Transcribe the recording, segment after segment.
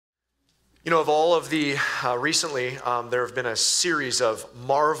You know, of all of the, recently, there have been a series of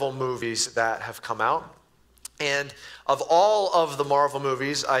Marvel movies that have come out. And of all of the Marvel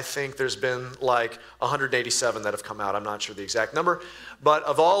movies, I think there's been like 187 that have come out. I'm not sure the exact number. But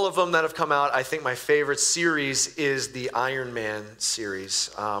of all of them that have come out, I think my favorite series is the Iron Man series.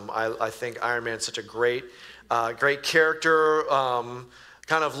 I think Iron Man's such a great character,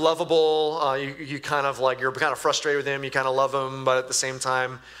 kind of lovable. You're kind of frustrated with him. You kind of love him, but at the same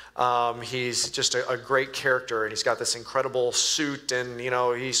time, he's just a great character, and he's got this incredible suit, and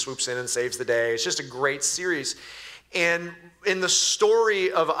he swoops in and saves the day. It's just a great series. And in the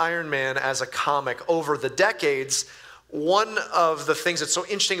story of Iron Man as a comic over the decades, one of the things that's so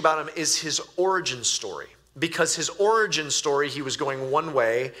interesting about him is his origin story. Because his origin story, he was going one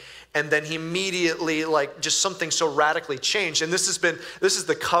way, and then he immediately, just something so radically changed. And this is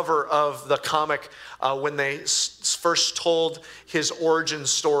the cover of the comic when they first told his origin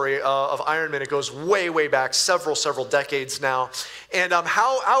story of Iron Man. It goes way, way back, several decades now. And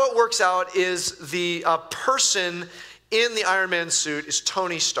how it works out is the person in the Iron Man suit is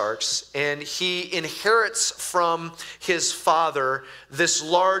Tony Stark's, and he inherits from his father this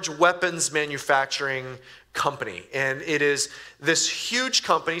large weapons manufacturing company. And it is this huge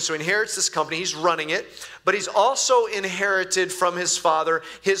company, so he inherits this company, he's running it, but he's also inherited from his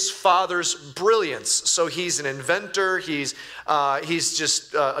father's brilliance. So he's an inventor, he's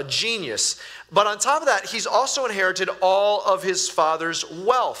just a genius. But on top of that, he's also inherited all of his father's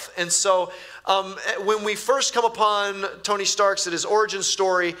wealth. And so when we first come upon Tony Stark's at his origin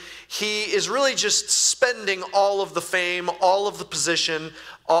story, he is really just spending all of the fame, all of the position,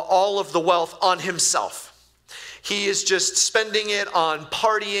 all of the wealth on himself. He is just spending it on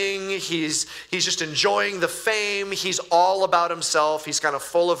partying. He's just enjoying the fame. He's all about himself. He's kind of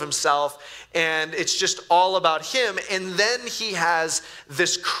full of himself, and it's just all about him. And then he has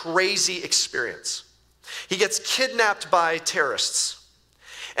this crazy experience. He gets kidnapped by terrorists,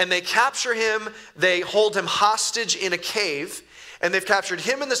 and they capture him. They hold him hostage in a cave, and they've captured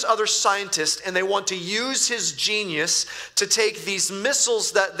him and this other scientist, and they want to use his genius to take these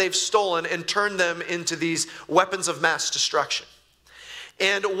missiles that they've stolen and turn them into these weapons of mass destruction.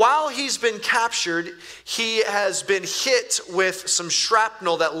 And while he's been captured, he has been hit with some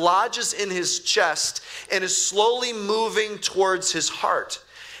shrapnel that lodges in his chest and is slowly moving towards his heart.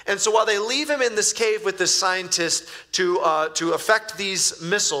 And so while they leave him in this cave with this scientist to affect these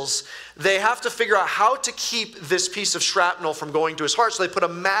missiles, they have to figure out how to keep this piece of shrapnel from going to his heart. So they put a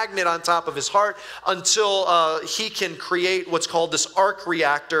magnet on top of his heart until he can create what's called this arc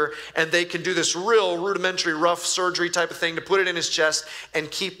reactor, and they can do this real rudimentary, rough surgery type of thing to put it in his chest and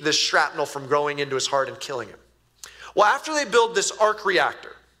keep this shrapnel from going into his heart and killing him. Well, after they build this arc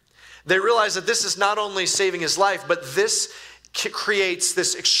reactor, they realize that this is not only saving his life, but this creates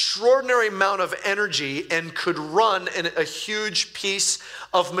this extraordinary amount of energy and could run a huge piece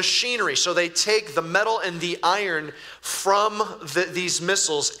of machinery. So they take the metal and the iron from these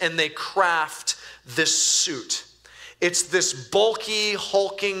missiles, and they craft this suit. It's this bulky,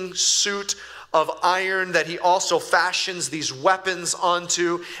 hulking suit of iron that he also fashions these weapons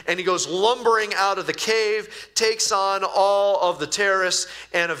onto, and he goes lumbering out of the cave, takes on all of the terrorists,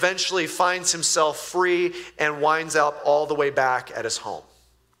 and eventually finds himself free and winds up all the way back at his home.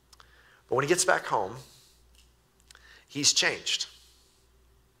 But when he gets back home, he's changed.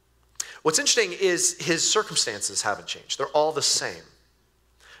 What's interesting is his circumstances haven't changed. They're all the same,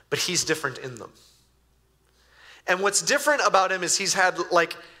 but he's different in them. And what's different about him is he's had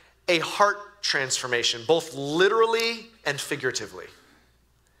like a heart transformation, both literally and figuratively.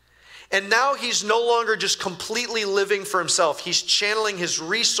 And now he's no longer just completely living for himself. He's channeling his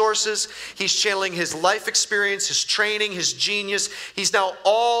resources. He's channeling his life experience, his training, his genius. He's now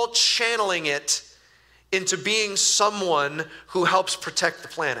all channeling it into being someone who helps protect the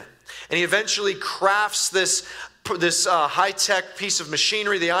planet. And he eventually crafts this high-tech piece of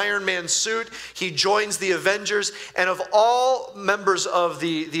machinery, the Iron Man suit. He joins the Avengers, and of all members of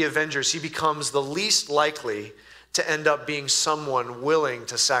the Avengers, he becomes the least likely to end up being someone willing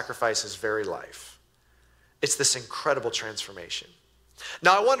to sacrifice his very life. It's this incredible transformation.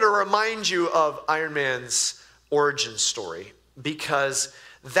 Now, I want to remind you of Iron Man's origin story, because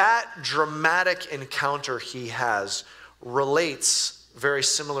that dramatic encounter he has relates very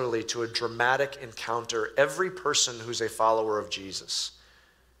similarly to a dramatic encounter every person who's a follower of Jesus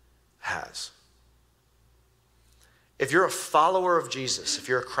has. If you're a follower of Jesus, if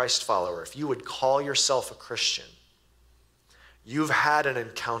you're a Christ follower, if you would call yourself a Christian, you've had an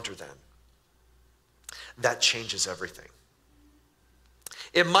encounter then that changes everything.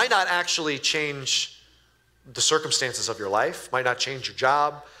 It might not actually change the circumstances of your life, might not change your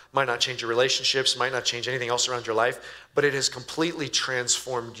job, might not change your relationships, might not change anything else around your life, but it has completely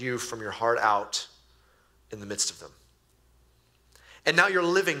transformed you from your heart out in the midst of them. And now you're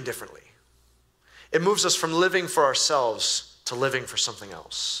living differently. It moves us from living for ourselves to living for something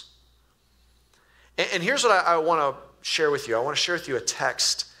else. And here's what I want to share with you. I want to share with you a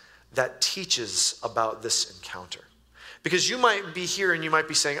text that teaches about this encounter. Because you might be here and you might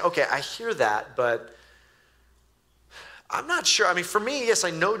be saying, okay, I hear that, but I'm not sure. I mean, for me, yes,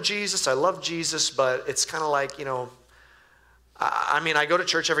 I know Jesus, I love Jesus, but it's kind of like, I go to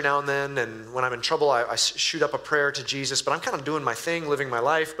church every now and then, and when I'm in trouble, I shoot up a prayer to Jesus, but I'm kind of doing my thing, living my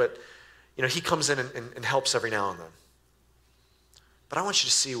life, but, he comes in and helps every now and then. But I want you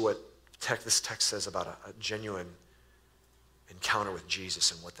to see what this text says about a genuine encounter with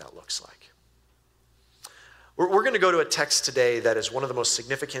Jesus and what that looks like. We're going to go to a text today that is one of the most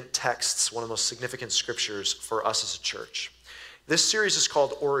significant texts, one of the most significant scriptures for us as a church. This series is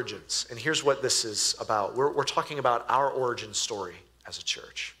called Origins, and here's what this is about. We're talking about our origin story as a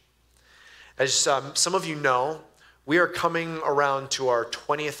church. As some of you know, we are coming around to our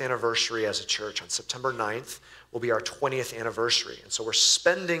 20th anniversary as a church. On September 9th will be our 20th anniversary. And so we're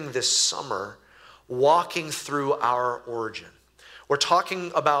spending this summer walking through our origin. We're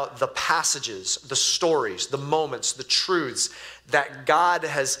talking about the passages, the stories, the moments, the truths that God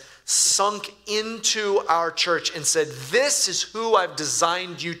has sunk into our church and said, this is who I've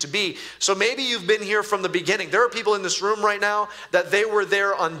designed you to be. So maybe you've been here from the beginning. There are people in this room right now that they were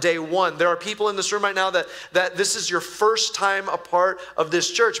there on day one. There are people in this room right now that this is your first time a part of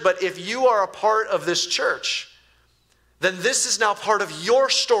this church. But if you are a part of this church, then this is now part of your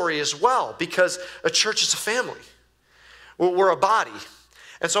story as well, because a church is a family. We're a body.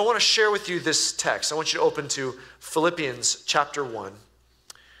 And so I want to share with you this text. I want you to open to Philippians chapter 1.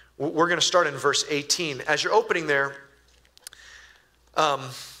 We're going to start in verse 18. As you're opening there, I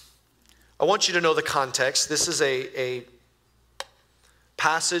want you to know the context. This is a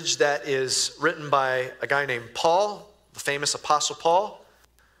passage that is written by a guy named Paul, the famous Apostle Paul.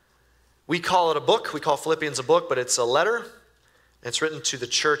 We call it a book. We call Philippians a book, but it's a letter. It's written to the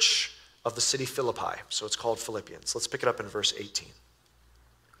church of the city Philippi. So it's called Philippians. Let's pick it up in verse 18.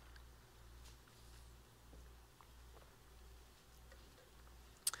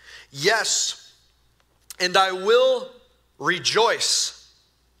 Yes, and I will rejoice,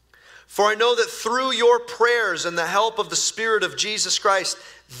 for I know that through your prayers and the help of the Spirit of Jesus Christ,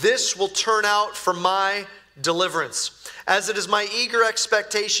 this will turn out for my deliverance, as it is my eager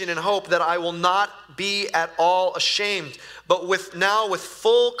expectation and hope that I will not be at all ashamed, but with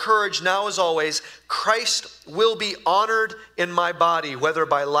full courage, now as always, Christ will be honored in my body, whether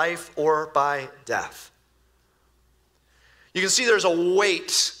by life or by death. You can see there's a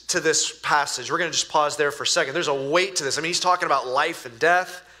weight to this passage. We're going to just pause there for a second. There's a weight to this. I mean, he's talking about life and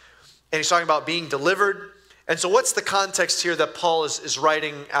death, and he's talking about being delivered. And so what's the context here that Paul is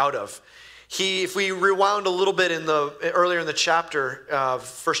writing out of? If we rewound a little bit earlier in the chapter,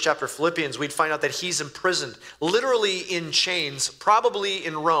 first chapter of Philippians, we'd find out that he's imprisoned, literally in chains, probably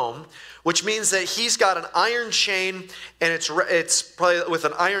in Rome, which means that he's got an iron chain, and it's probably with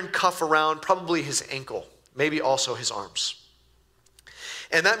an iron cuff around probably his ankle, maybe also his arms.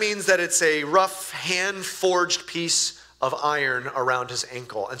 And that means that it's a rough, hand-forged piece of iron around his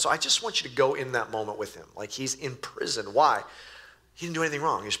ankle. And so I just want you to go in that moment with him. Like, he's in prison. Why? He didn't do anything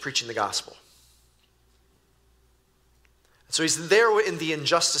wrong. He was preaching the gospel. And so he's there in the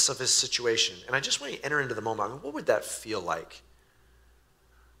injustice of his situation. And I just want you to enter into the moment. I mean, what would that feel like?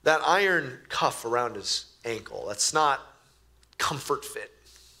 That iron cuff around his ankle. That's not comfort fit.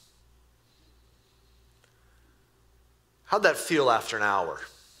 How'd that feel after an hour?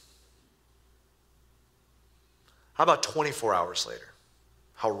 How about 24 hours later?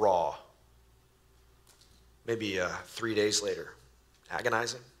 How raw? Maybe 3 days later.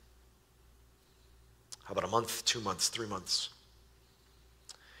 Agonizing? How about a month, 2 months, 3 months?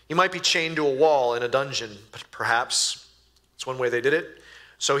 You might be chained to a wall in a dungeon, perhaps. That's one way they did it.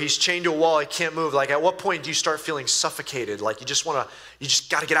 So he's chained to a wall, he can't move. Like, at what point do you start feeling suffocated? Like, you just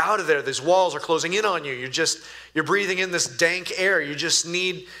got to get out of there. These walls are closing in on you. You're breathing in this dank air. You just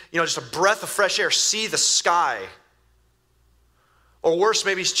need, just a breath of fresh air. See the sky. Or worse,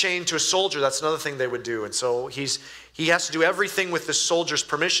 maybe he's chained to a soldier. That's another thing they would do. And so he has to do everything with this soldier's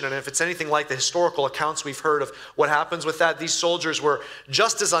permission. And if it's anything like the historical accounts we've heard of what happens with that, these soldiers were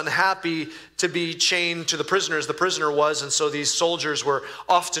just as unhappy to be chained to the prisoner as the prisoner was. And so these soldiers were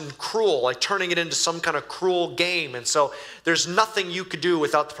often cruel, like turning it into some kind of cruel game. And so there's nothing you could do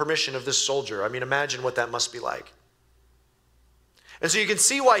without the permission of this soldier. I mean, imagine what that must be like. And so you can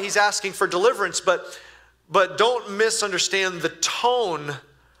see why he's asking for deliverance, but don't misunderstand the tone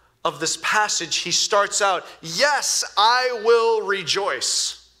of this passage, he starts out, yes, I will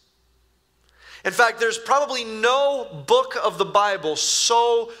rejoice. In fact, there's probably no book of the Bible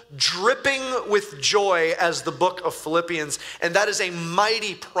so dripping with joy as the book of Philippians, and that is a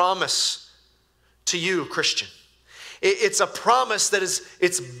mighty promise to you, Christian. It's a promise that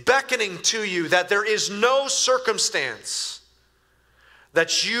it's beckoning to you that there is no circumstance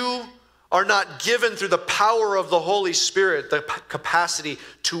that you are not given through the power of the Holy Spirit the capacity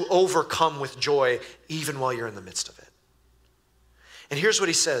to overcome with joy even while you're in the midst of it. And here's what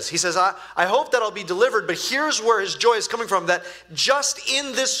he says. He says, I hope that I'll be delivered, but here's where his joy is coming from, that just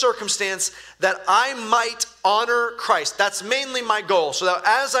in this circumstance that I might honor Christ. That's mainly my goal. So that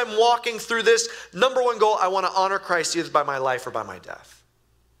as I'm walking through this, number one goal, I want to honor Christ either by my life or by my death.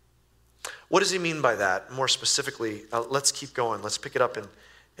 What does he mean by that? More specifically, let's keep going. Let's pick it up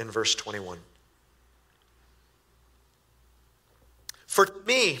in verse 21. For to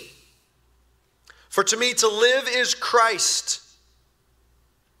me to live is Christ,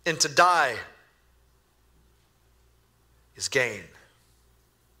 and to die is gain.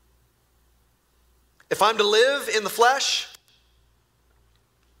 If I'm to live in the flesh,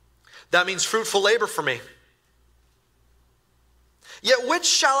 that means fruitful labor for me. Yet which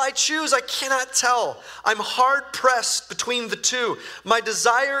shall I choose? I cannot tell. I'm hard pressed between the two. My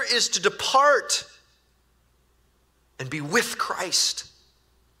desire is to depart and be with Christ,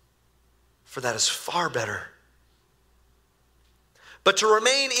 for that is far better. But to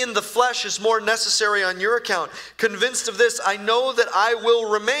remain in the flesh is more necessary on your account. Convinced of this, I know that I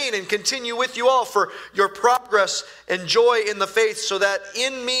will remain and continue with you all for your progress and joy in the faith, so that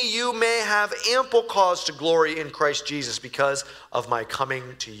in me you may have ample cause to glory in Christ Jesus because of my coming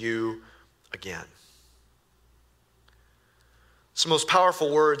to you again. Some of the most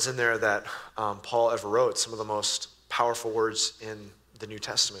powerful words in there that Paul ever wrote, some of the most powerful words in the New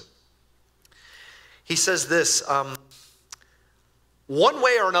Testament. He says this, one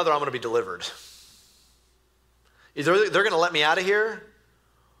way or another, I'm going to be delivered. Either they're going to let me out of here,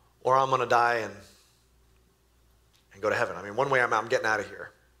 or I'm going to die and go to heaven. I mean, one way I'm getting out of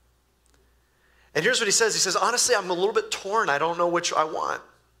here. And here's what he says. He says, honestly, I'm a little bit torn. I don't know which I want.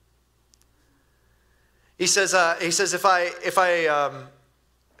 He says, if I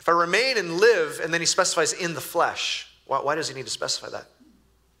remain and live, and then he specifies in the flesh. Why does he need to specify that?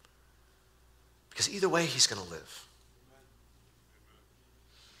 Because either way, he's going to live.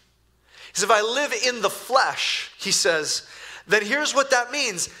 He says, if I live in the flesh, he says, then here's what that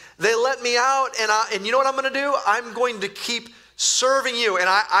means. They let me out, and you know what I'm going to do? I'm going to keep serving you, and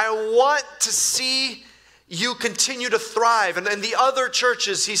I want to see you continue to thrive. And the other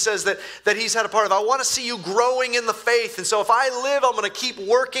churches, he says, that he's had a part of, I want to see you growing in the faith. And so if I live, I'm going to keep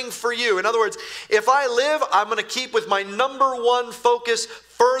working for you. In other words, if I live, I'm going to keep with my number one focus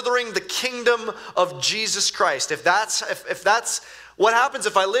furthering the kingdom of Jesus Christ. If that's what happens,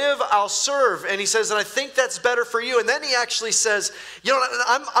 if I live, I'll serve. And he says, and I think that's better for you. And then he actually says, you know,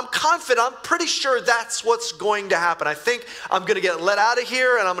 I'm confident, I'm pretty sure that's what's going to happen. I think I'm going to get let out of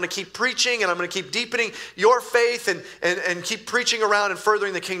here, and I'm going to keep preaching, and I'm going to keep deepening your faith and keep preaching around and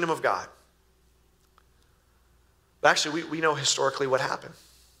furthering the kingdom of God. But actually, we know historically what happened.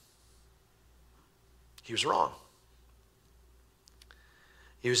 He was wrong.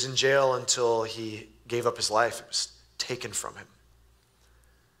 He was in jail until he gave up his life. It was taken from him.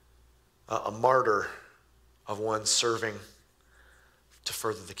 A martyr of one serving to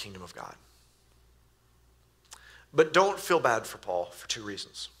further the kingdom of God. But don't feel bad for Paul for two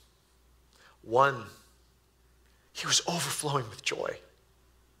reasons. One, he was overflowing with joy.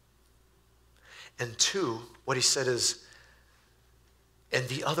 And two, what he said is, and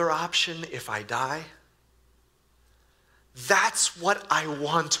the other option, if I die, that's what I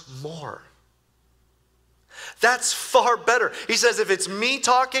want more. That's far better. He says if it's me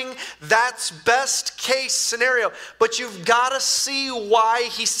talking, that's best case scenario. But you've got to see why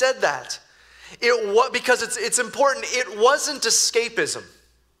he said that. Because it's important. It wasn't escapism.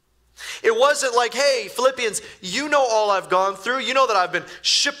 It wasn't like, hey, Philippians, you know all I've gone through. You know that I've been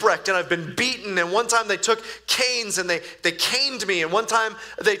shipwrecked and I've been beaten. And one time they took canes and they caned me. And one time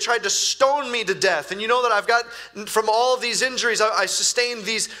they tried to stone me to death. And you know that I've got, from all of these injuries, I sustained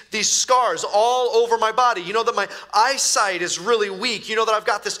these scars all over my body. You know that my eyesight is really weak. You know that I've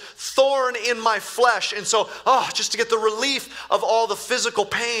got this thorn in my flesh. And so, just to get the relief of all the physical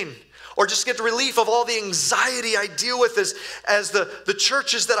pain, or just get the relief of all the anxiety I deal with as the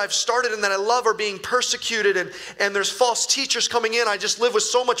churches that I've started and that I love are being persecuted, and there's false teachers coming in. I just live with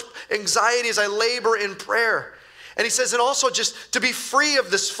so much anxiety as I labor in prayer. And he says, and also just to be free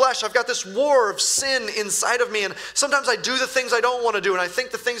of this flesh. I've got this war of sin inside of me. And sometimes I do the things I don't want to do. And I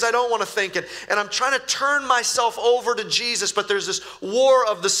think the things I don't want to think. And I'm trying to turn myself over to Jesus. But there's this war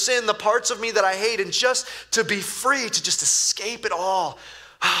of the sin, the parts of me that I hate. And just to be free, to just escape it all.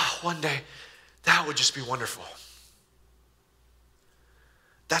 One day, that would just be wonderful.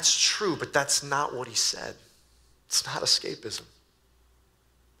 That's true, but that's not what he said. It's not escapism.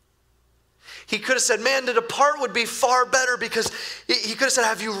 He could have said, man, to depart would be far better, because he could have said,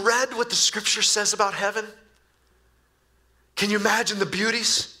 have you read what the scripture says about heaven? Can you imagine the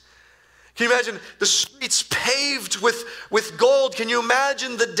beauties? Can you imagine the streets paved with gold? Can you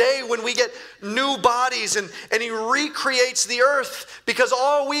imagine the day when we get new bodies and he recreates the earth? Because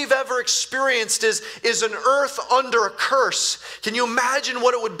all we've ever experienced is an earth under a curse. Can you imagine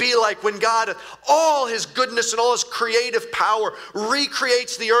what it would be like when God, all his goodness and all his creative power,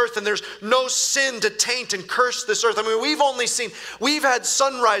 recreates the earth and there's no sin to taint and curse this earth? I mean, we've had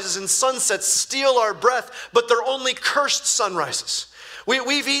sunrises and sunsets steal our breath, but they're only cursed sunrises.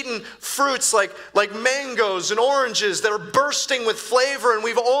 We've eaten fruits like mangoes and oranges that are bursting with flavor, and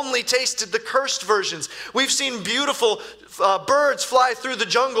we've only tasted the cursed versions. We've seen beautiful birds fly through the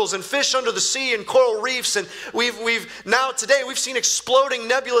jungles and fish under the sea and coral reefs, and today we've seen exploding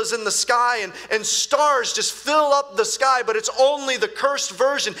nebulas in the sky and stars just fill up the sky, but it's only the cursed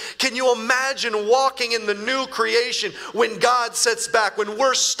version. Can you imagine walking in the new creation when God sits back, when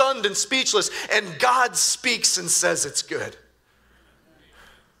we're stunned and speechless, and God speaks and says it's good?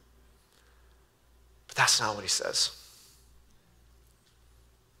 But that's not what he says.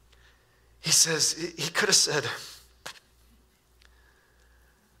 He says, he could have said,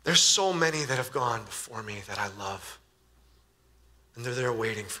 there's so many that have gone before me that I love, and they're there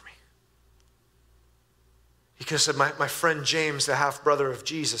waiting for me. He could have said, my friend James, the half-brother of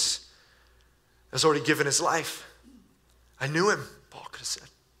Jesus, has already given his life. I knew him, Paul could have said.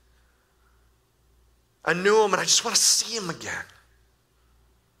 I knew him, and I just want to see him again.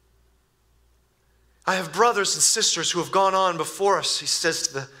 I have brothers and sisters who have gone on before us, he says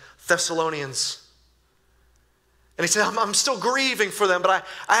to the Thessalonians. And he said, I'm still grieving for them, but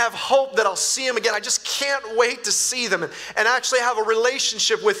I have hope that I'll see them again. I just can't wait to see them and actually have a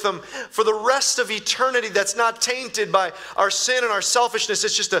relationship with them for the rest of eternity that's not tainted by our sin and our selfishness.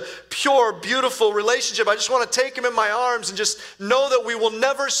 It's just a pure, beautiful relationship. I just want to take them in my arms and just know that we will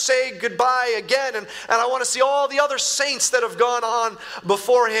never say goodbye again. And I want to see all the other saints that have gone on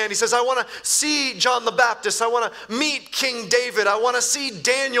beforehand. He says, I want to see John the Baptist. I want to meet King David. I want to see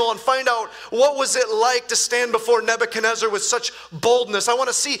Daniel and find out what was it like to stand before Nebuchadnezzar with such boldness. I want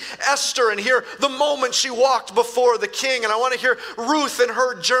to see Esther and hear the moment she walked before the king. And I want to hear Ruth and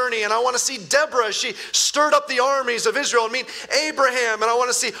her journey. And I want to see Deborah as she stirred up the armies of Israel, and meet Abraham. And I want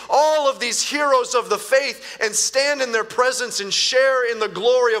to see all of these heroes of the faith and stand in their presence and share in the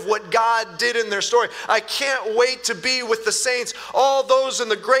glory of what God did in their story. I can't wait to be with the saints, all those in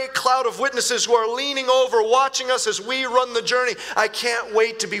the great cloud of witnesses who are leaning over, watching us as we run the journey. I can't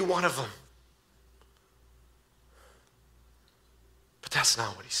wait to be one of them. But that's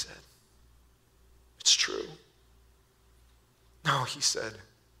not what he said. It's true. No, he said,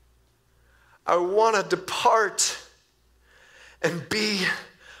 I want to depart and be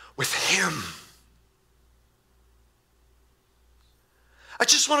with him. I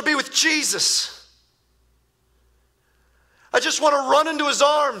just want to be with Jesus. I just want to run into his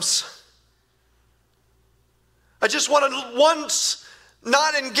arms. I just want to once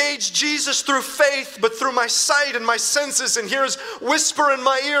not engage Jesus through faith, but through my sight and my senses, and hear his whisper in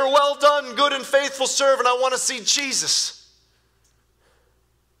my ear, well done, good and faithful servant. I want to see Jesus.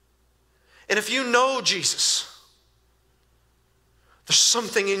 And if you know Jesus, there's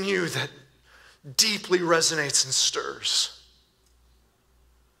something in you that deeply resonates and stirs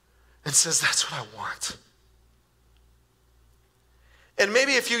and says, that's what I want. And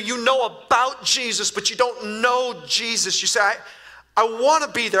maybe if you know about Jesus, but you don't know Jesus, you say, I want to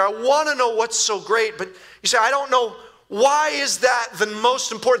be there. I want to know what's so great. But you say, I don't know, why is that the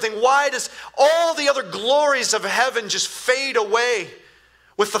most important thing? Why does all the other glories of heaven just fade away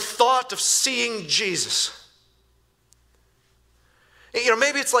with the thought of seeing Jesus?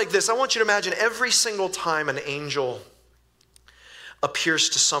 Maybe it's like this. I want you to imagine every single time an angel appears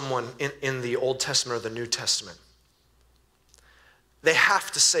to someone in the Old Testament or the New Testament, they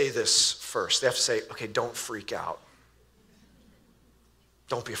have to say this first. They have to say, okay, don't freak out.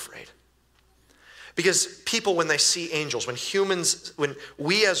 Don't be afraid. Because people, when they see angels, when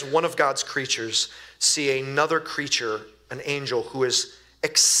we as one of God's creatures see another creature, an angel, who is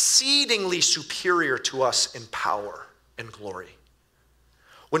exceedingly superior to us in power and glory,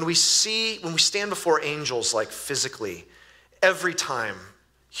 When we stand before angels, like physically, every time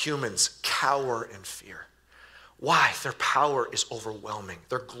humans cower in fear. Why? Their power is overwhelming.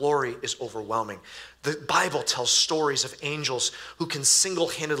 Their glory is overwhelming. The Bible tells stories of angels who can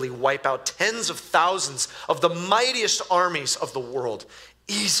single-handedly wipe out tens of thousands of the mightiest armies of the world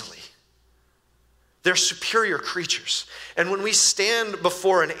easily. They're superior creatures. And when we stand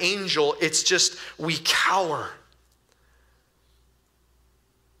before an angel, it's just we cower.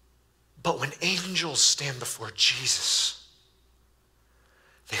 But when angels stand before Jesus,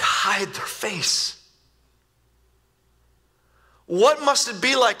 they hide their face. What must it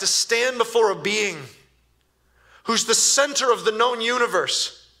be like to stand before a being who's the center of the known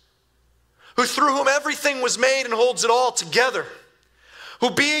universe, who through whom everything was made and holds it all together, who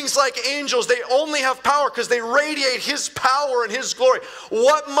beings like angels, they only have power because they radiate his power and his glory.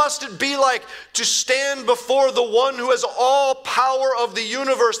 What must it be like to stand before the one who has all power of the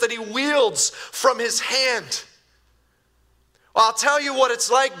universe that he wields from his hand? Well, I'll tell you what it's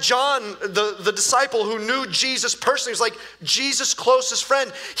like. John, the disciple who knew Jesus personally, was like Jesus' closest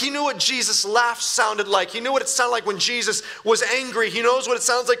friend. He knew what Jesus' laugh sounded like. He knew what it sounded like when Jesus was angry. He knows what it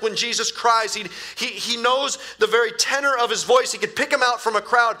sounds like when Jesus cries. He knows the very tenor of his voice. He could pick him out from a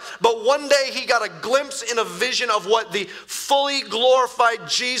crowd. But one day he got a glimpse in a vision of what the fully glorified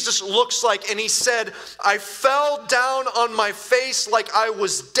Jesus looks like. And he said, I fell down on my face like I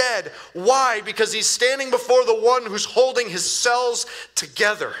was dead. Why? Because he's standing before the one who's holding his cells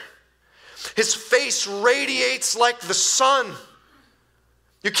together. His face radiates like the sun.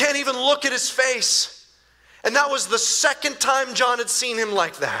 You can't even look at his face. And that was the second time John had seen him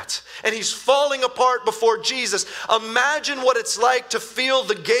like that. And he's falling apart before Jesus. Imagine what it's like to feel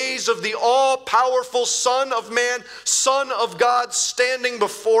the gaze of the all-powerful Son of Man, Son of God, standing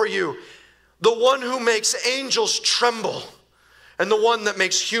before you. The one who makes angels tremble. And the one that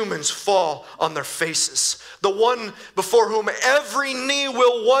makes humans fall on their faces. The one before whom every knee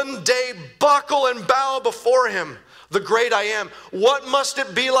will one day buckle and bow before him. The great I am. What must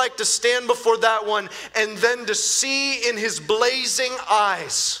it be like to stand before that one and then to see in his blazing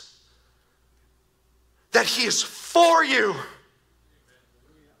eyes that he is for you?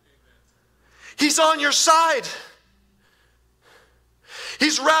 He's on your side.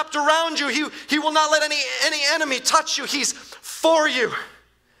 He's wrapped around you. He will not let any enemy touch you. He's for you.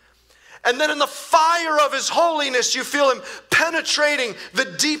 And then in the fire of his holiness, you feel him penetrating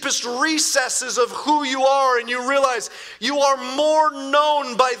the deepest recesses of who you are, and you realize you are more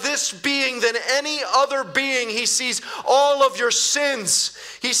known by this being than any other being. He sees all of your sins.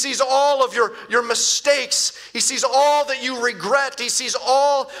 He sees all of your mistakes. He sees all that you regret. He sees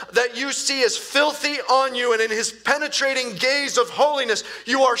all that you see as filthy on you. And in his penetrating gaze of holiness,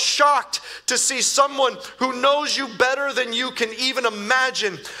 you are shocked to see someone who knows you better than you can even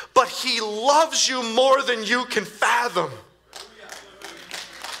imagine, but he loves you more than you can fathom.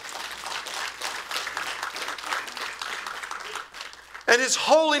 And his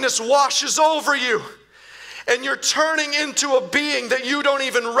holiness washes over you. And you're turning into a being that you don't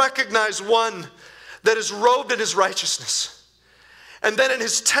even recognize, one that is robed in his righteousness. And then in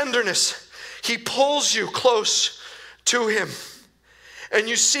his tenderness, he pulls you close to him. And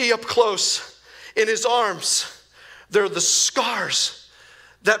you see up close in his arms, there are the scars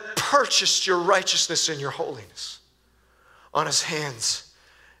that purchased your righteousness and your holiness on his hands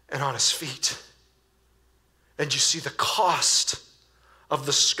and on his feet. And you see the cost of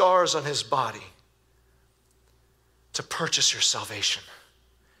the scars on his body to purchase your salvation.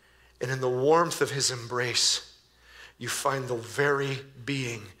 And in the warmth of his embrace, you find the very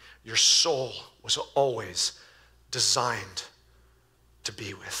being your soul was always designed to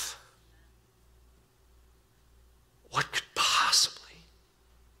be with. What could possibly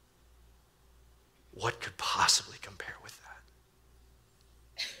compare with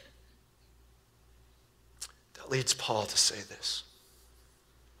that? That leads Paul to say this.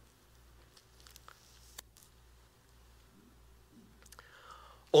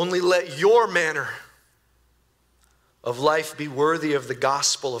 Only let your manner of life be worthy of the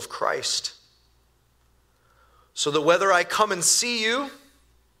gospel of Christ, so that whether I come and see you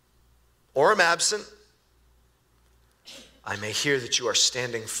or am absent, I may hear that you are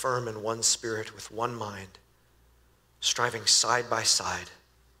standing firm in one spirit with one mind, striving side by side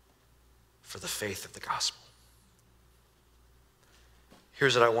for the faith of the gospel.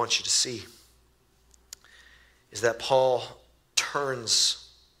 Here's what I want you to see, is that Paul turns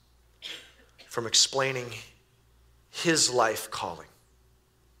from explaining his life calling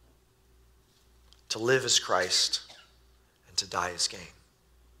to live as Christ and to die as gain.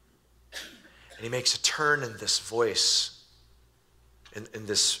 And he makes a turn in this voice in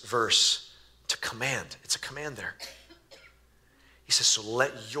this verse to command. It's a command there. He says, so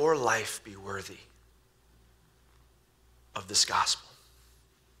let your life be worthy of this gospel.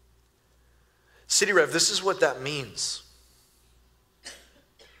 City Rev, this is what that means.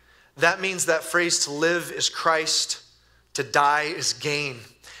 That means that phrase, to live is Christ, to die is gain.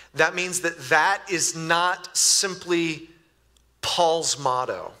 That means that is not simply Paul's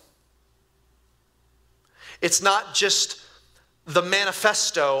motto. It's not just the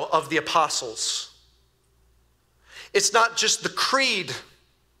manifesto of the apostles. It's not just the creed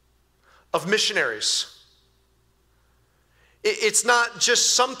of missionaries. It's not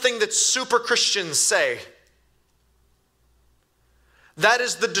just something that super Christians say. That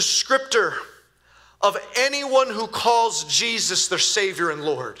is the descriptor of anyone who calls Jesus their Savior and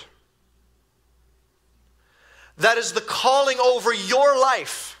Lord. That is the calling over your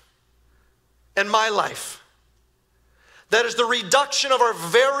life and my life. That is the reduction of our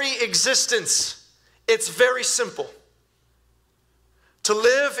very existence. It's very simple. To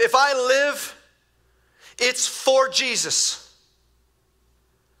live, if I live, it's for Jesus.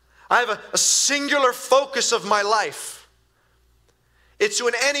 I have a singular focus of my life. It's to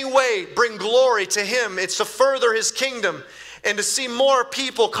in any way bring glory to Him. It's to further His kingdom and to see more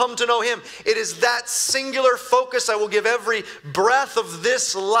people come to know Him. It is that singular focus. I will give every breath of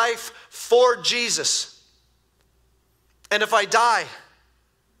this life for Jesus. And if I die,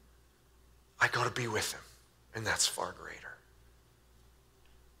 I go to be with Him. And that's far greater.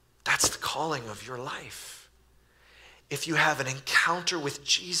 That's the calling of your life. If you have an encounter with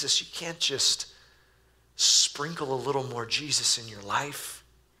Jesus, you can't just sprinkle a little more Jesus in your life.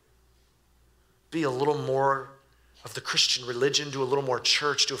 Be a little more of the Christian religion. Do a little more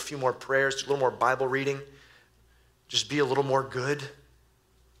church. Do a few more prayers. Do a little more Bible reading. Just be a little more good.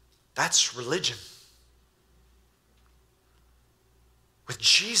 That's religion. With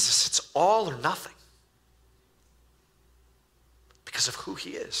Jesus, it's all or nothing. Because of who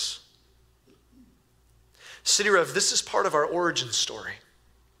He is. City Rev, this is part of our origin story.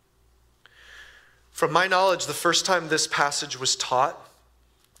 From my knowledge, the first time this passage was taught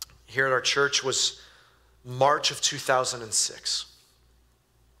here at our church was March of 2006.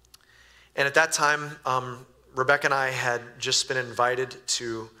 And at that time, Rebecca and I had just been invited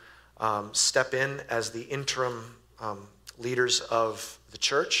to step in as the interim leaders of the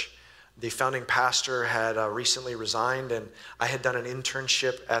church. The founding pastor had recently resigned, and I had done an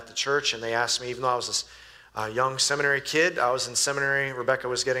internship at the church, and they asked me, even though I was this young seminary kid, I was in seminary, Rebecca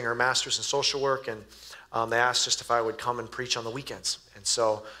was getting her master's in social work, and they asked just if I would come and preach on the weekends. And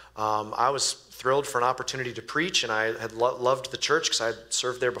so I was thrilled for an opportunity to preach, and I had loved the church because I had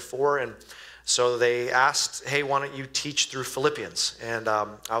served there before, and so they asked, hey, why don't you teach through Philippians? And I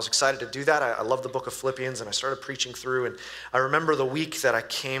was excited to do that. I love the book of Philippians, and I started preaching through, and I remember the week that I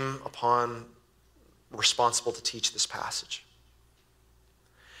came upon responsible to teach this passage.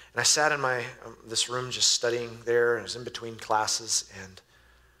 And I sat in this room just studying there, and I was in between classes, and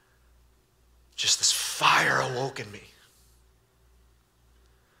just this fire awoke in me. It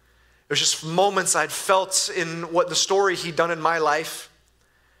was just moments I'd felt in what the story He'd done in my life,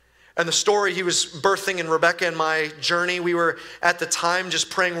 and the story He was birthing in Rebecca and my journey. We were at the time just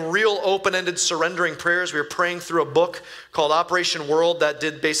praying real open-ended surrendering prayers. We were praying through a book called Operation World that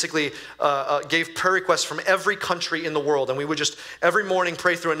did basically gave prayer requests from every country in the world. And we would just every morning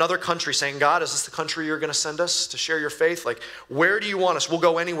pray through another country saying, God, is this the country You're going to send us to share Your faith? Like, where do You want us? We'll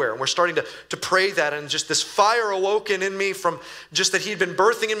go anywhere. And we're starting to pray that. And just this fire awoken in me from just that He'd been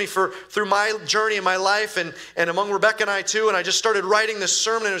birthing in me through my journey in my life and among Rebecca and I too. And I just started writing this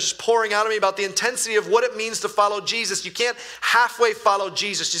sermon, and it was just pouring out of me about the intensity of what it means to follow Jesus. You can't halfway follow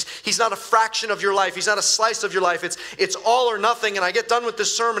Jesus. He's not a fraction of your life. He's not a slice of your life. It's all or nothing. And I get done with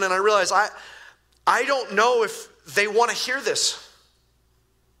this sermon and I realize I don't know if they want to hear this.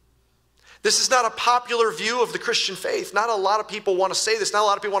 This is not a popular view of the Christian faith. Not a lot of people want to say this. Not a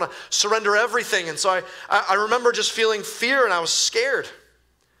lot of people want to surrender everything. And so I remember just feeling fear, and I was scared.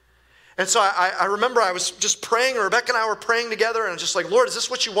 And so I remember I was just praying, and Rebecca and I were praying together, and just like, Lord, is this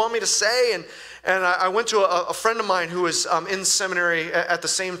what You want me to say? And I went to a friend of mine who was in seminary at the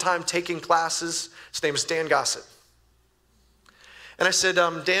same time taking classes. His name is Dan Gossett. And I said,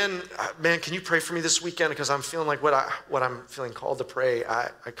 Dan, man, can you pray for me this weekend? Because I'm feeling like what I'm feeling called to pray. I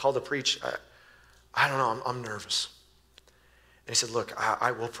called to preach. I don't know, I'm nervous. And he said, look,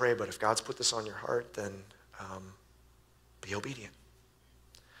 I will pray, but if God's put this on your heart, then be obedient.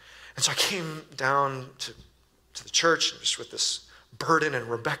 And so I came down to the church just with this burden, and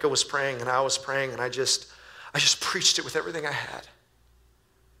Rebecca was praying and I was praying, and I just preached it with everything I had.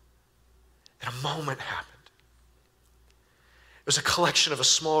 And a moment happened. It was a collection of a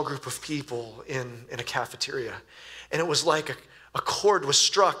small group of people in a cafeteria. And it was like a chord was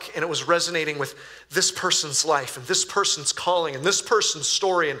struck, and it was resonating with this person's life and this person's calling and this person's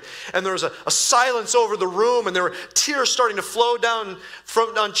story. And there was a silence over the room, and there were tears starting to flow down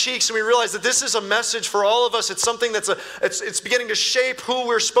on cheeks. And we realized that this is a message for all of us. It's something it's beginning to shape who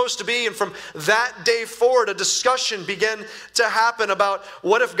we're supposed to be. And from that day forward, a discussion began to happen about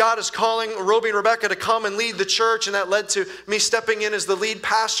what if God is calling Roby and Rebecca to come and lead the church. And that led to me stepping in as the lead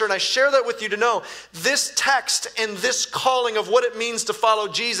pastor. And I share that with you to know this text and this calling of what it means to follow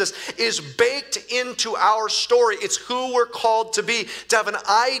Jesus is baked into our story. It's who we're called to be, to have an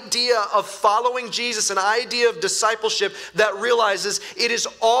idea of following Jesus, an idea of discipleship that realizes it is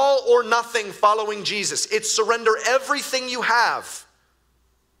all or nothing following Jesus. It's surrender everything you have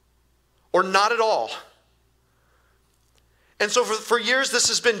or not at all. And so for years, this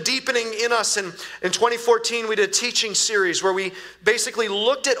has been deepening in us. And in 2014, we did a teaching series where we basically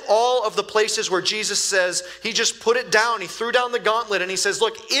looked at all of the places where Jesus says, he just put it down. He threw down the gauntlet and he says,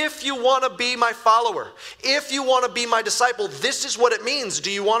 look, if you want to be my follower, if you want to be my disciple, this is what it means. Do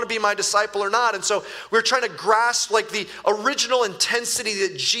you want to be my disciple or not? And so we're trying to grasp like the original intensity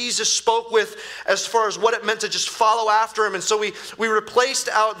that Jesus spoke with as far as what it meant to just follow after him. And so we replaced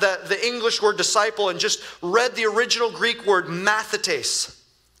out the English word disciple and just read the original Greek word mathetes.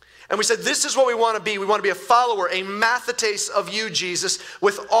 And we said, this is what we want to be. We want to be a follower, a mathetes of you, Jesus,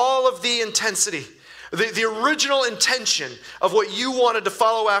 with all of the intensity. The original intention of what you wanted to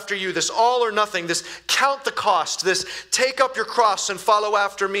follow after you, this all or nothing, this count the cost, this take up your cross and follow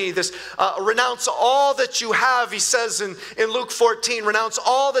after me, this renounce all that you have, he says in Luke 14, renounce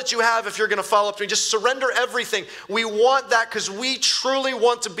all that you have if you're going to follow up to me. Just surrender everything. We want that because we truly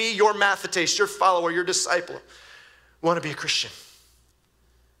want to be your mathetes, your follower, your disciple. We want to be a Christian.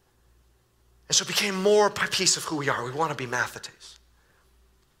 And so it became more a piece of who we are. We want to be mathetes.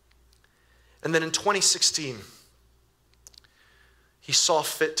 And then in 2016, he saw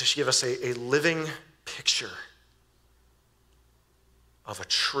fit to give us a living picture of a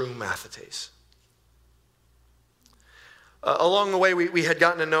true mathetes. Along the way, we had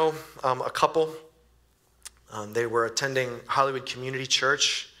gotten to know a couple. They were attending Hollywood Community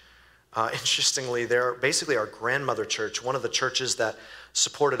Church. Interestingly, they're basically our grandmother church, one of the churches that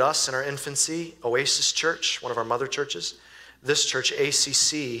supported us in our infancy, Oasis Church, one of our mother churches. This church,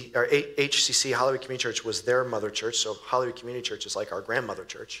 ACC, or HCC, Hollywood Community Church, was their mother church, so Hollywood Community Church is like our grandmother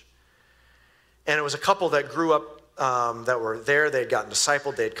church. And it was a couple that grew up that were there. They had gotten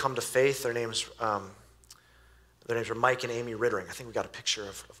discipled. They had come to faith. Their names were Mike and Amy Rittering. I think we got a picture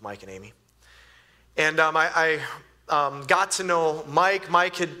of Mike and Amy. And I got to know Mike.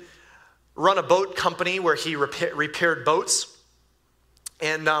 Mike had run a boat company where he repaired boats.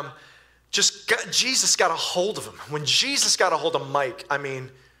 And Jesus got a hold of him. When Jesus got a hold of Mike, I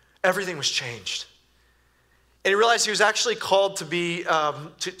mean, everything was changed. And he realized he was actually called to be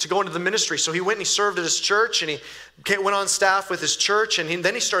to go into the ministry. So he went and he served at his church, and he went on staff with his church, and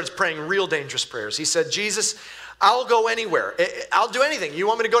then he started praying real dangerous prayers. He said, Jesus, I'll go anywhere. I'll do anything. You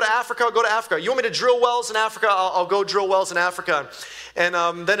want me to go to Africa? I'll go to Africa. You want me to drill wells in Africa? I'll go drill wells in Africa.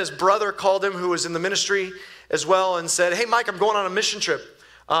 And then his brother called him, who was in the ministry as well, and said, hey, Mike, I'm going on a mission trip.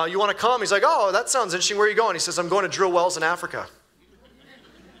 You want to come? He's like, oh, that sounds interesting. Where are you going? He says, I'm going to drill wells in Africa.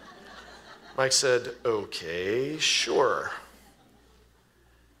 Mike said, okay, sure.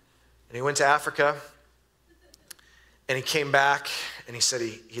 And he went to Africa, and he came back, and he said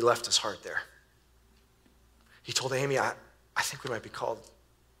he left his heart there. He told Amy, I think we might be called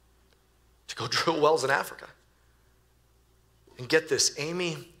to go drill wells in Africa. And get this,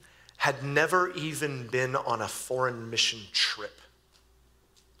 Amy had never even been on a foreign mission trip.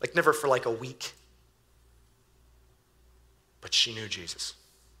 Like never for like a week. But she knew Jesus.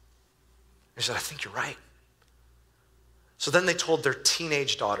 He said, I think you're right. So then they told their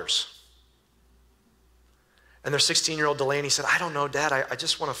teenage daughters. And their 16-year-old Delaney said, I don't know, Dad, I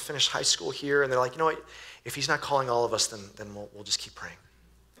just want to finish high school here. And they're like, you know what, if he's not calling all of us, then we'll just keep praying.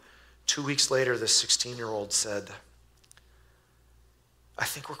 2 weeks later, this 16-year-old said, I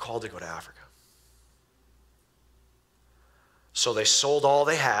think we're called to go to Africa. So they sold all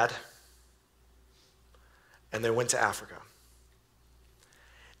they had, and they went to Africa.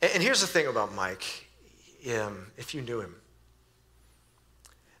 And here's the thing about Mike, if you knew him.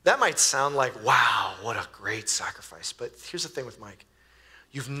 That might sound like, wow, what a great sacrifice. But here's the thing with Mike.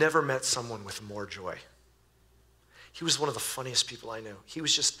 You've never met someone with more joy. He was one of the funniest people I knew. He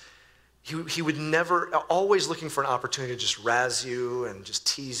was just, he would never, always looking for an opportunity to just razz you and just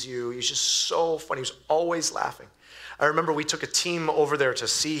tease you. He was just so funny. He was always laughing. I remember we took a team over there to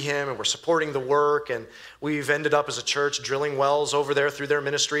see him, and we're supporting the work, and we've ended up as a church drilling wells over there through their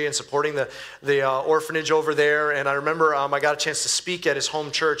ministry and supporting the orphanage over there. And I remember I got a chance to speak at his home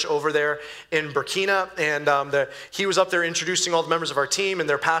church over there in Burkina, and he was up there introducing all the members of our team, and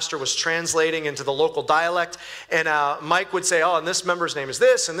their pastor was translating into the local dialect. And Mike would say, oh, and this member's name is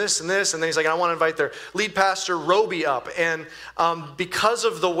this, and this, and this. And then he's like, I want to invite their lead pastor, Roby, up. And because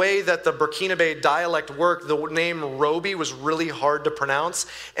of the way that the Burkinabe dialect worked, the name Roby was really hard to pronounce.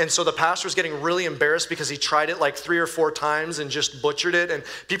 And so the pastor was getting really embarrassed because he tried it like 3 or 4 times and just butchered it. And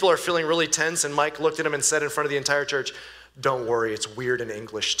people are feeling really tense. And Mike looked at him and said in front of the entire church, don't worry, it's weird in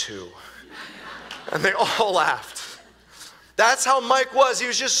English too. And they all laughed. That's how Mike was. He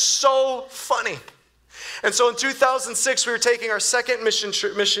was just so funny. And so in 2006, we were taking our second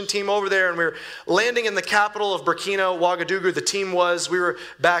mission team over there, and we were landing in the capital of Burkina, Ouagadougou. The team was, we were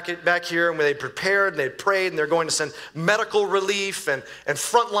back here, and they prepared, and they prayed, and they're going to send medical relief and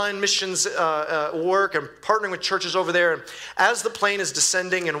frontline missions work and partnering with churches over there. And as the plane is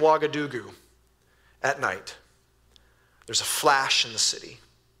descending in Ouagadougou at night, there's a flash in the city,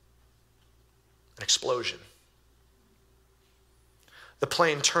 an explosion. The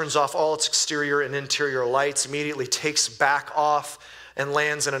plane turns off all its exterior and interior lights, immediately takes back off and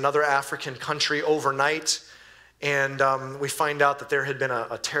lands in another African country overnight. And we find out that there had been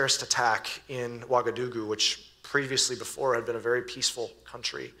a terrorist attack in Ouagadougou, which previously before had been a very peaceful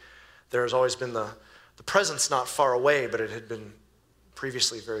country. There has always been the presence not far away, but it had been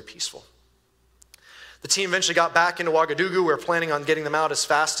previously very peaceful. The team eventually got back into Ouagadougou. We were planning on getting them out as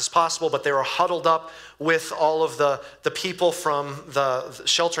fast as possible, but they were huddled up with all of the people from the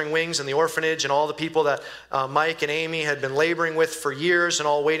sheltering wings and the orphanage and all the people that Mike and Amy had been laboring with for years and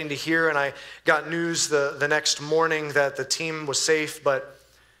all waiting to hear. And I got news the next morning that the team was safe, but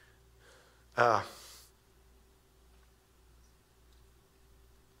they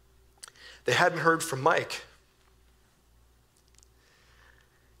hadn't heard from Mike.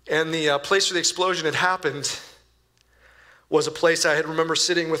 And the place where the explosion had happened was a place I had remember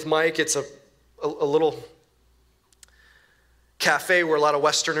sitting with Mike. It's a little cafe where a lot of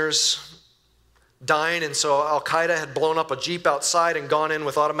Westerners dine. And so Al-Qaeda had blown up a Jeep outside and gone in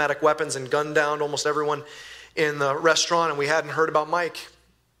with automatic weapons and gunned down almost everyone in the restaurant. And we hadn't heard about Mike.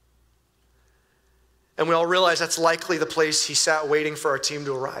 And we all realized that's likely the place he sat waiting for our team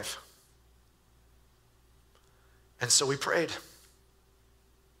to arrive. And so we prayed.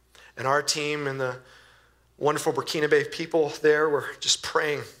 And our team and the wonderful Burkinabe people there were just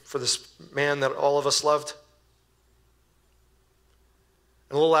praying for this man that all of us loved.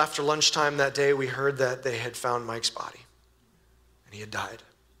 And a little after lunchtime that day, we heard that they had found Mike's body. And he had died.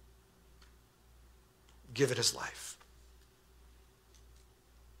 Given his life.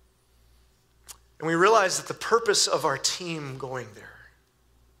 And we realized that the purpose of our team going there,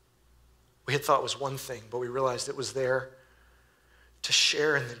 we had thought was one thing, but we realized it was there to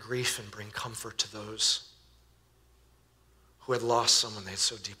share in the grief and bring comfort to those who had lost someone they had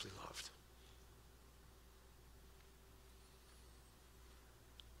so deeply loved.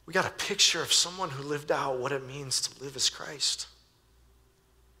 We got a picture of someone who lived out what it means to live as Christ.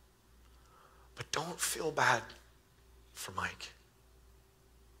 But don't feel bad for Mike.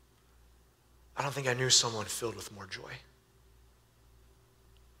 I don't think I knew someone filled with more joy.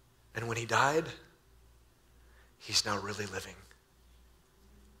 And when he died, he's now really living.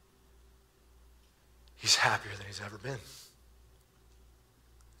 He's happier than he's ever been.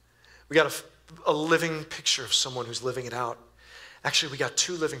 We got a living picture of someone who's living it out. Actually, we got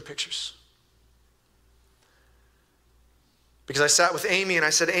 2 living pictures. Because I sat with Amy and I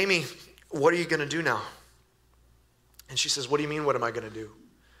said, Amy, what are you going to do now? And she says, what do you mean, what am I going to do?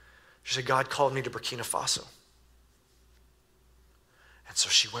 She said, God called me to Burkina Faso. And so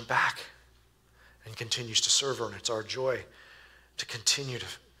she went back and continues to serve her, and it's our joy to continue to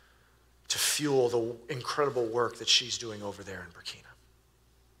fuel the incredible work that she's doing over there in Burkina.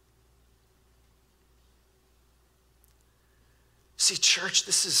 See, church,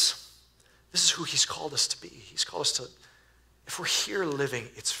 this is who he's called us to be. He's called us to, if we're here living,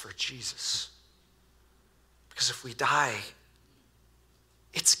 it's for Jesus. Because if we die,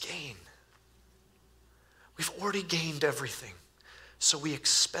 it's gain. We've already gained everything. So we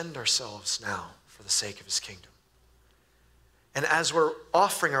expend ourselves now for the sake of his kingdom. And as we're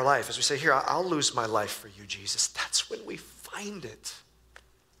offering our life, as we say, here, I'll lose my life for you, Jesus, that's when we find it.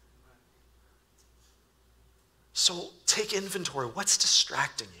 So take inventory. What's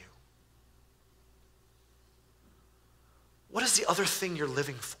distracting you? What is the other thing you're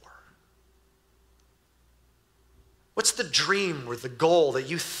living for? What's the dream or the goal that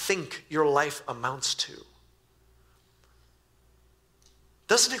you think your life amounts to?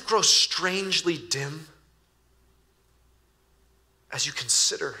 doesn't it grow strangely dim as you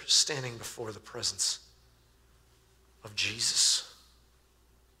consider standing before the presence of Jesus?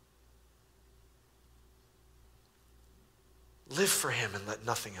 Live for him and let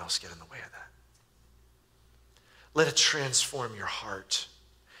nothing else get in the way of that. Let it transform your heart.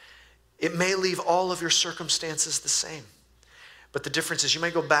 It may leave all of your circumstances the same, but the difference is you may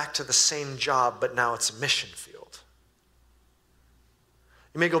go back to the same job, but now it's a mission field.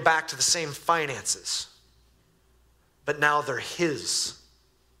 You may go back to the same finances, but now they're his,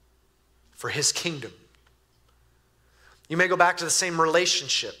 for his kingdom. You may go back to the same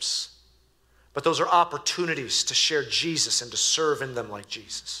relationships, but those are opportunities to share Jesus and to serve in them like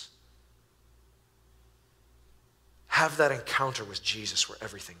Jesus. Have that encounter with Jesus where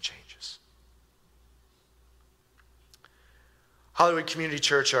everything changes. Hollywood Community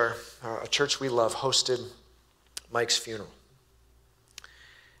Church, a church we love, hosted Mike's funeral.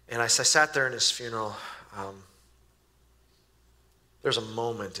 And as I sat there in his funeral, there's a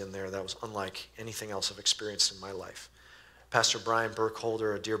moment in there that was unlike anything else I've experienced in my life. Pastor Brian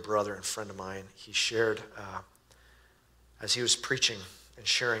Burkholder, a dear brother and friend of mine, he shared, as he was preaching and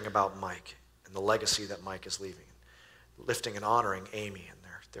sharing about Mike and the legacy that Mike is leaving, lifting and honoring Amy and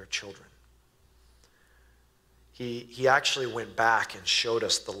their children. He actually went back and showed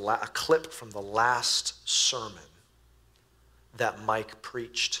us a clip from the last sermon that Mike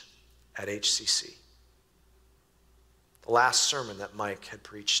preached at HCC. The last sermon that Mike had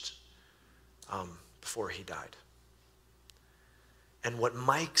preached before he died. And what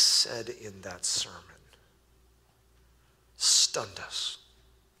Mike said in that sermon stunned us.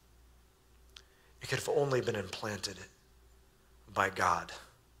 It could have only been implanted by God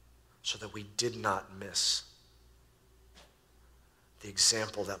so that we did not miss the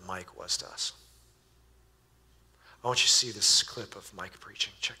example that Mike was to us. I want you to see this clip of Mike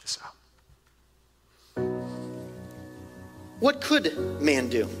preaching. Check this out. What could man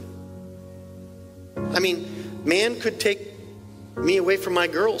do? I mean, man could take me away from my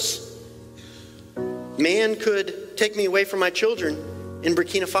girls. Man could take me away from my children in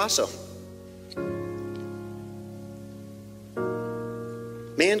Burkina Faso.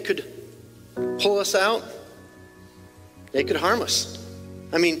 Man could pull us out. They could harm us.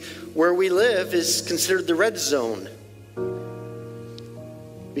 I mean, where we live is considered the red zone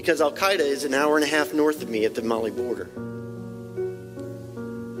because Al-Qaeda is an hour and a half north of me at the Mali border.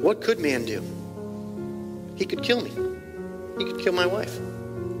 What could man do? He could kill me. He could kill my wife.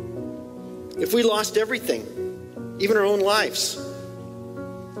 If we lost everything, even our own lives,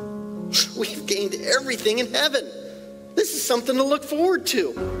 we've gained everything in heaven. This is something to look forward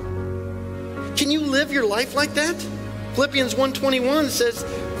to. Can you live your life like that? Philippians 1:21 says,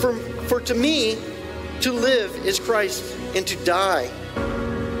 for to me, to live is Christ, and to die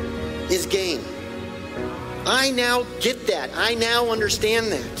is gain. I now get that. I now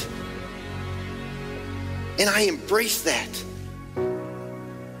understand that. And I embrace that.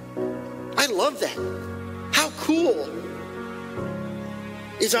 I love that. How cool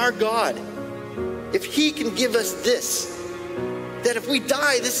is our God if he can give us this, that if we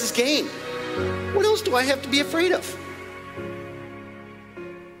die, this is gain. What else do I have to be afraid of?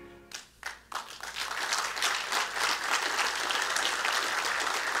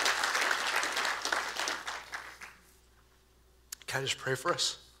 Can I just pray for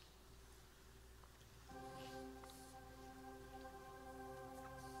us?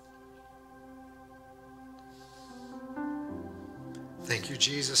 Thank you,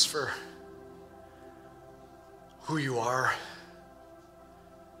 Jesus, for who you are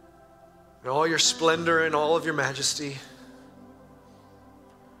and all your splendor and all of your majesty,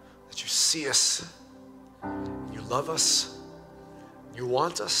 that you see us, and you love us, and you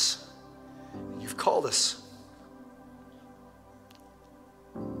want us, and you've called us.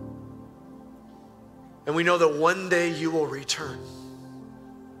 And we know that one day you will return.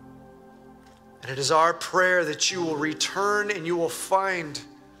 And it is our prayer that you will return and you will find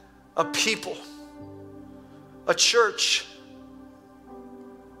a people, a church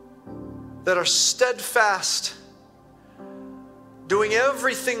that are steadfast, doing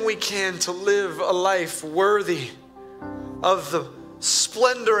everything we can to live a life worthy of the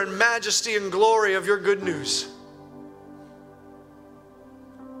splendor and majesty and glory of your good news.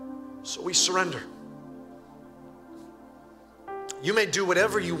 So we surrender. You may do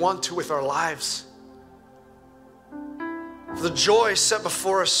whatever you want to with our lives. For the joy set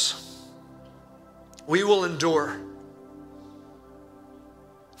before us, we will endure.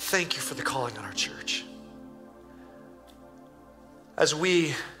 Thank you for the calling on our church. As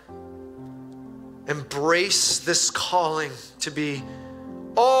we embrace this calling to be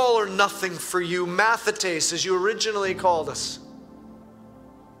All or nothing for you, mathetes, as you originally called us.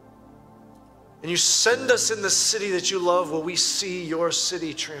 And you send us in the city that you love, where we see your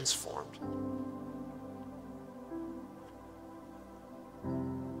city transformed.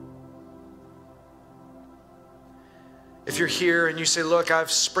 If you're here and you say, look,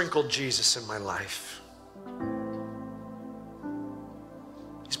 I've sprinkled Jesus in my life.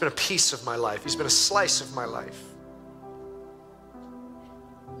 He's been a piece of my life. He's been a slice of my life.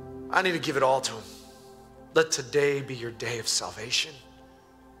 I need to give it all to him. Let today be your day of salvation.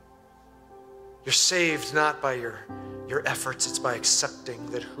 You're saved not by your efforts, it's by accepting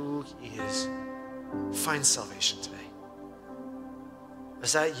that who he is. Find salvation today.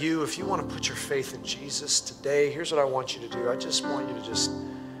 Is that you? If you want to put your faith in Jesus today, here's what I want you to do. I just want you to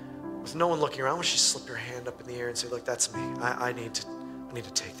with no one looking around, I want you to slip your hand up in the air and say, look, that's me. I need to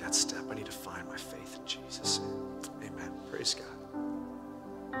take that step. I need to find my faith in Jesus. Amen. Praise God.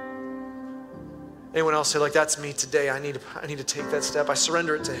 Anyone else say, like, that's me today. I need to take that step. I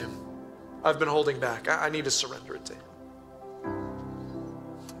surrender it to him. I've been holding back. I need to surrender it to him.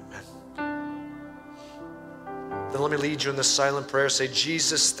 Amen. Then let me lead you in this silent prayer. Say,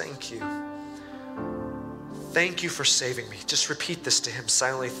 Jesus, thank you. Thank you for saving me. Just repeat this to him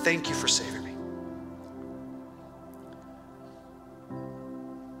silently. Thank you for saving me.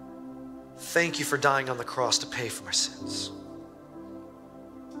 Thank you for dying on the cross to pay for my sins.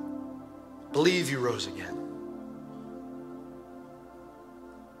 Believe you rose again.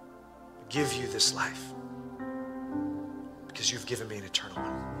 I give you this life because you've given me an eternal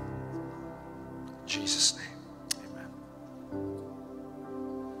one. In Jesus' name, amen.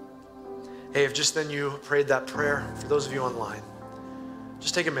 Hey, if just then you prayed that prayer, for those of you online,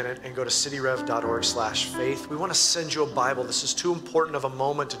 just take a minute and go to cityrev.org/faith. We want to send you a Bible. This is too important of a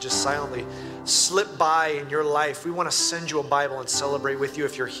moment to just silently slip by in your life. We want to send you a Bible and celebrate with you.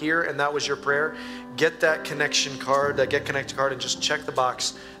 If you're here and that was your prayer, get that connection card, Get Connected card, and just check the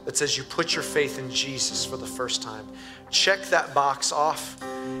box that says you put your faith in Jesus for the first time. Check that box off,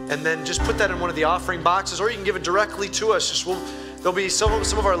 and then just put that in one of the offering boxes, or you can give it directly to us. There'll be some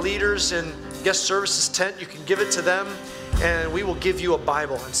of our leaders in guest services tent. You can give it to them, and we will give you a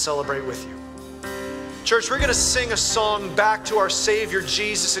Bible and celebrate with you. Church, we're going to sing a song back to our Savior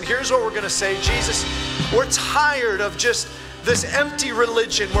Jesus, and here's what we're going to say. Jesus, we're tired of just this empty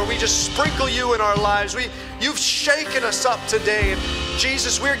religion where we just sprinkle you in our lives. You've shaken us up today, and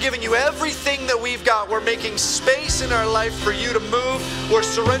Jesus, we're giving you everything that we've got. We're making space in our life for you to move. We're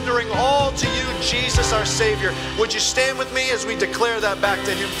surrendering all to you, Jesus, our Savior. Would you stand with me as we declare that back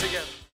to him together?